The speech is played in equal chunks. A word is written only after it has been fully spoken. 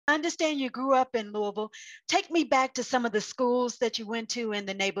I understand you grew up in Louisville. Take me back to some of the schools that you went to in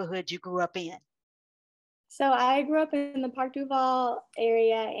the neighborhood you grew up in. So I grew up in the Park Duval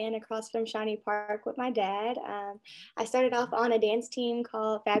area and across from Shawnee Park with my dad. I started off on a dance team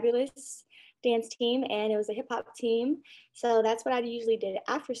called Fabulous Dance Team, and it was a hip hop team. So that's what I usually did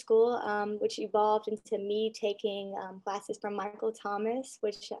after school, which evolved into me taking classes from Michael Thomas,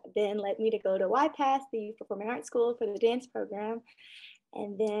 which then led me to go to YPAS, the Youth Performing Arts School, for the dance program,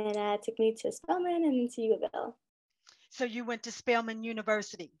 and then took me to Spelman and to U of L. So you went to Spelman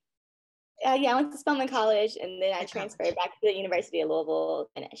University. Yeah, I went to Spelman College, and then I transferred College. back to the University of Louisville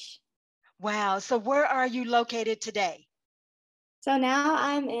to finish. Wow. So where are you located today? So now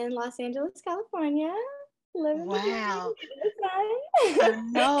I'm in Los Angeles, California, living the Wow. dream, getting the I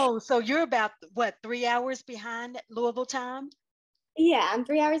sun. know. So you're about what, 3 hours behind Louisville time? Yeah, I'm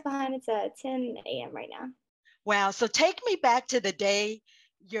 3 hours behind. It's 10 a.m. right now. Wow. So take me back to the day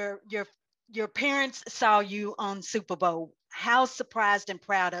your your your parents saw you on Super Bowl. How surprised and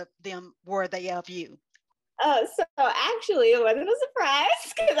proud of them were they of you? Oh, so actually, it wasn't a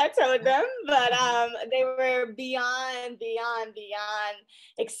surprise because I told them, but Mhm. they were beyond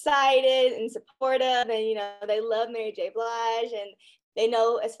excited and supportive, and they love Mary J. Blige, and they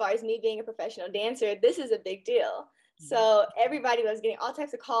know as far as me being a professional dancer, this is a big deal. Mhm. So everybody was getting all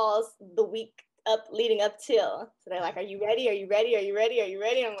types of calls the week up leading up till. So they're like, "Are you ready? Are you ready? Are you ready? Are you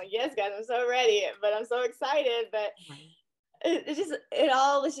ready?" I'm like, "Yes, guys, I'm so ready," but I'm so excited, but Right. it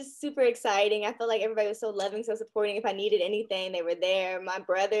all was just super exciting. I felt like everybody was so loving, so supporting. If I needed anything, they were there. My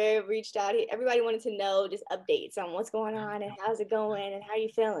brother reached out. Everybody wanted to know just updates on what's going on and how's it going and how are you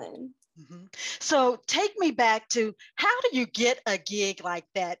feeling. Mhm. So take me back to how do you get a gig like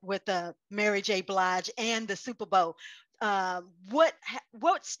that with Mary J. Blige and the Super Bowl?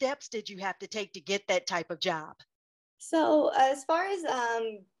 What steps did you have to take to get that type of job? So as far as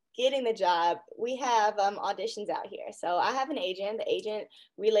getting the job, we have auditions out here. So I have an agent. The agent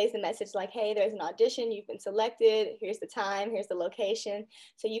relays the message like, "Hey, there's an audition. You've been selected. Here's the time. Here's the location."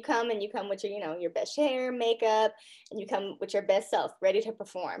 So you come and you come with your best hair, makeup, and you come with your best self, ready to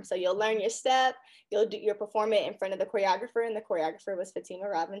perform. So you'll learn your step. You'll perform it in front of the choreographer, and the choreographer was Fatima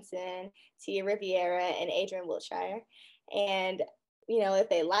Robinson, Tia Riviera, and Adrian Wiltshire. And if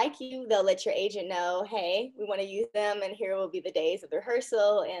they like you, they'll let your agent know, "Hey, we want to use them, and here will be the days of the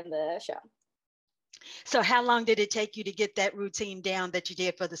rehearsal and the show." So how long did it take you to get that routine down that you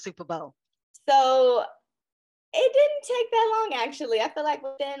did for the Super Bowl? So it didn't take that long, actually. I feel like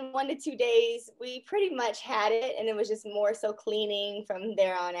within 1 to 2 days, we pretty much had it, and it was just more so cleaning from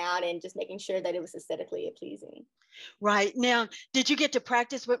there on out and just making sure that it was aesthetically pleasing. Right. Now, did you get to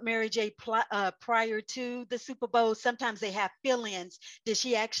practice with Mary J. Prior to the Super Bowl? Sometimes they have fill-ins. Did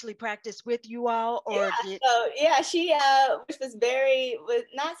she actually practice with you all, or Yeah, did? so yeah, she which was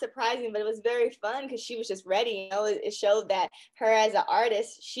not surprising, but it was very fun because she was just ready. It showed that her as an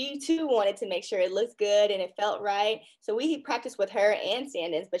artist, she too wanted to make sure it looked good and it felt right. So we practiced with her and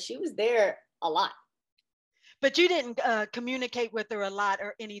stand-ins, but she was there a lot. But you didn't communicate with her a lot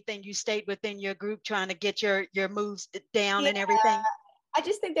or anything. You stayed within your group trying to get your moves down Yeah, and everything. I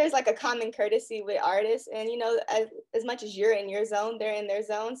just think there's like a common courtesy with artists, and as much as you're in your zone, they're in their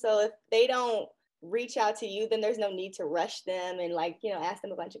zone. So if they don't reach out to you, then there's no need to rush them and ask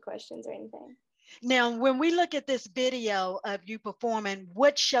them a bunch of questions or anything. Now, when we look at this video of you performing,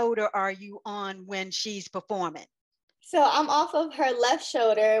 what shoulder are you on when she's performing? So I'm off of her left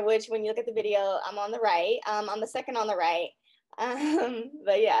shoulder, which when you look at the video, I'm on the right. I'm the second on the right.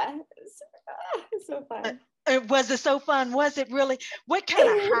 But yeah, it's so Uh, fun. was it so fun? Was it really? What kind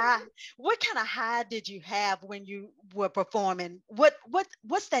of high? What kind of high did you have when you were performing?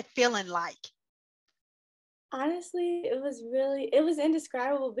 What's that feeling like? Honestly, it was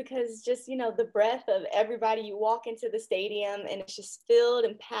indescribable because just, the breath of everybody. You walk into the stadium and it's just filled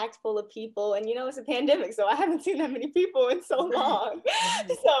and packed full of people. And, it's a pandemic, so I haven't seen that many people in so Right, long.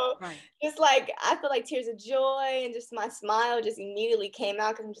 right, So right. just like, I feel like tears of joy and just my smile just immediately came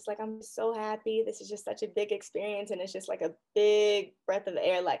out because I'm just like, I'm just so happy. This is just such a big experience. And it's just like a big breath of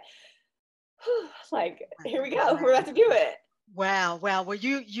air, like, whew, like, Right, here we go. We're right. about to do it. Wow, wow. Well,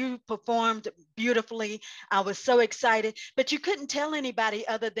 you performed beautifully. I was so excited, but you couldn't tell anybody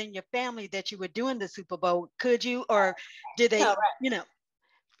other than your family that you were doing the Super Bowl, could you? Or did No, they, right. you know?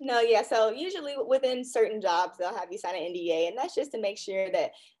 No, yeah. So usually within certain jobs, they'll have you sign an NDA, and that's just to make sure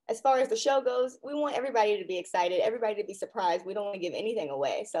that as far as the show goes, we want everybody to be excited, everybody to be surprised. We don't want to give anything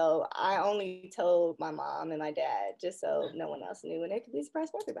away. So I only told my mom and my dad just so no one else knew, and it could be a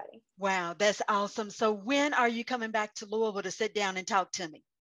surprise for everybody. Wow, that's awesome. So when are you coming back to Louisville to sit down and talk to me?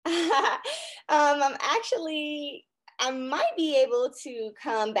 I'm actually I might be able to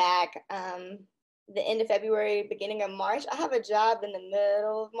come back the end of February, beginning of March. I have a job in the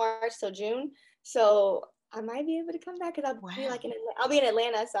middle of March till June. So I might be able to come back because I'll be like I'll be in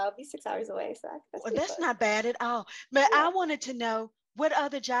Atlanta, so I'll be 6 hours away. So that's not bad at all. But I wanted to know, what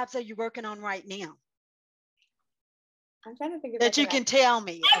other jobs are you working on right now? I'm trying to think of that you can tell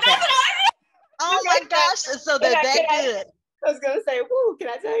me about. Oh my gosh, so they're that good. I was gonna say, whoo, can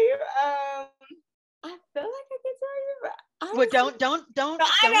I tell you? I feel like I can tell you, but well, don't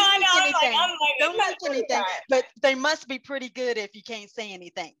leak anything. Don't leak anything. But they must be pretty good if you can't say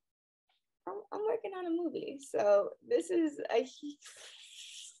anything. I'm working on a movie, so this is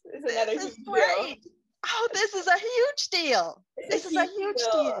another huge deal. Oh, this is a huge deal. This is a huge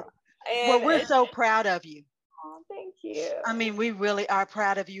deal. Well, we're so proud of you. Oh, thank you. I mean, we really are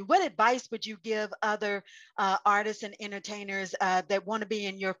proud of you. What advice would you give other artists and entertainers that want to be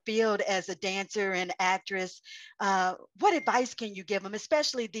in your field as a dancer and actress? What advice can you give them,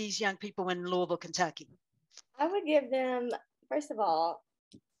 especially these young people in Louisville, Kentucky? I would give them, first of all,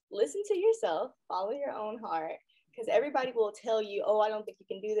 listen to yourself, follow your own heart, because everybody will tell you, oh, I don't think you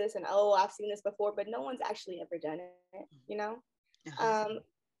can do this, and oh, I've seen this before, but no one's actually ever done it, you know? On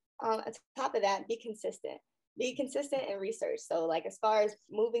top of that, be consistent. Be consistent in research. So like as far as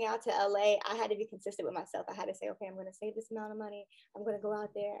moving out to LA, I had to be consistent with myself. I had to say, okay, I'm going to save this amount of money. I'm going to go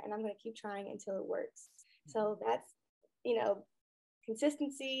out there and I'm going to keep trying until it works. So that's,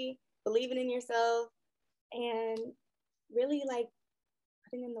 consistency, believing in yourself, and really like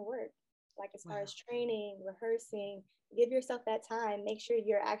putting in the work. Like as far as training, rehearsing, give yourself that time. Make sure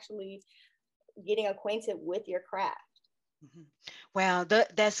you're actually getting acquainted with your craft. Mm-hmm. Wow,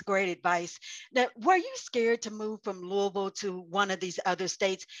 that's great advice. Now, were you scared to move from Louisville to one of these other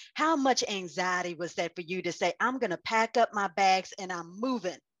states? How much anxiety was that for you to say, I'm going to pack up my bags and I'm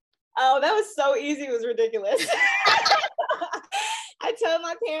moving? Oh, that was so easy. It was ridiculous. I told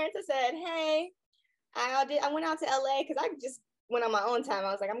my parents, I said, hey, I went out to LA because I just went on my own time.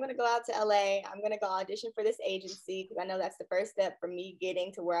 I was like, I'm going to go out to LA. I'm going to go audition for this agency because I know that's the first step for me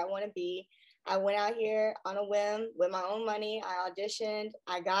getting to where I want to be. I went out here on a whim with my own money. I auditioned.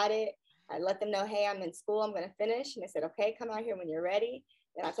 I got it. I let them know, hey, I'm in school. I'm going to finish. And they said, okay, come out here when you're ready.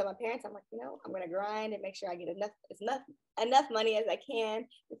 Then I told my parents, I'm like, I'm going to grind and make sure I get enough money as I can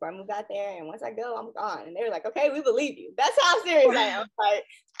before I move out there. And once I go, I'm gone. And they were like, okay, we believe you. That's how serious I am. Like,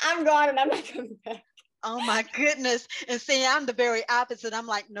 I'm gone and I'm not coming back. Oh my goodness. And see, I'm the very opposite. I'm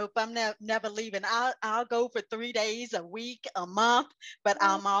like, nope, I'm never leaving. I'll go for 3 days, a week, a month, but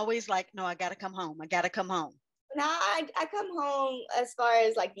I'm always like, no, I got to come home. I got to come home. Now I come home as far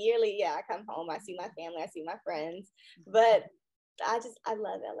as like yearly. Yeah, I come home. I see my family. I see my friends. But I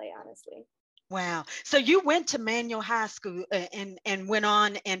love LA, honestly. Wow. So you went to Manual High School and went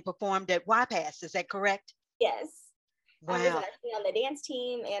on and performed at YPAS. Is that correct? Yes. Wow. I was actually on the dance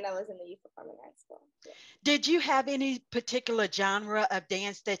team and I was in the youth performing arts school. Yeah. Did you have any particular genre of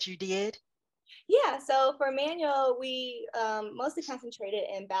dance that you did? Yeah, so for Manual, we mostly concentrated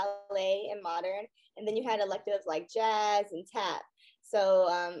in ballet and modern, and then you had electives like jazz and tap. So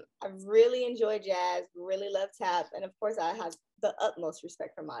I really enjoy jazz, really love tap, and of course I have the utmost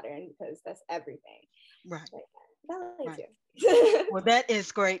respect for modern because that's everything. Right. Like, ballet too. Well, that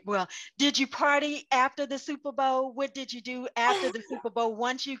is great. Well, did you party after the Super Bowl? What did you do after the Super Bowl?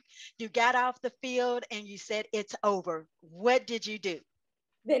 Once you got off the field and you said it's over, what did you do?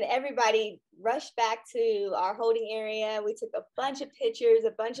 Then everybody rushed back to our holding area. We took a bunch of pictures,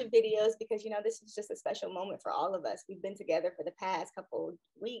 a bunch of videos, because, this is just a special moment for all of us. We've been together for the past couple of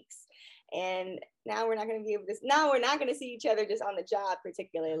weeks. And now we're not going to see each other just on the job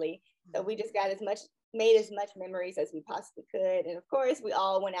particularly. So we just made as much memories as we possibly could. And of course, we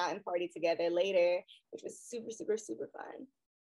all went out and partied together later, which was super, super, super fun.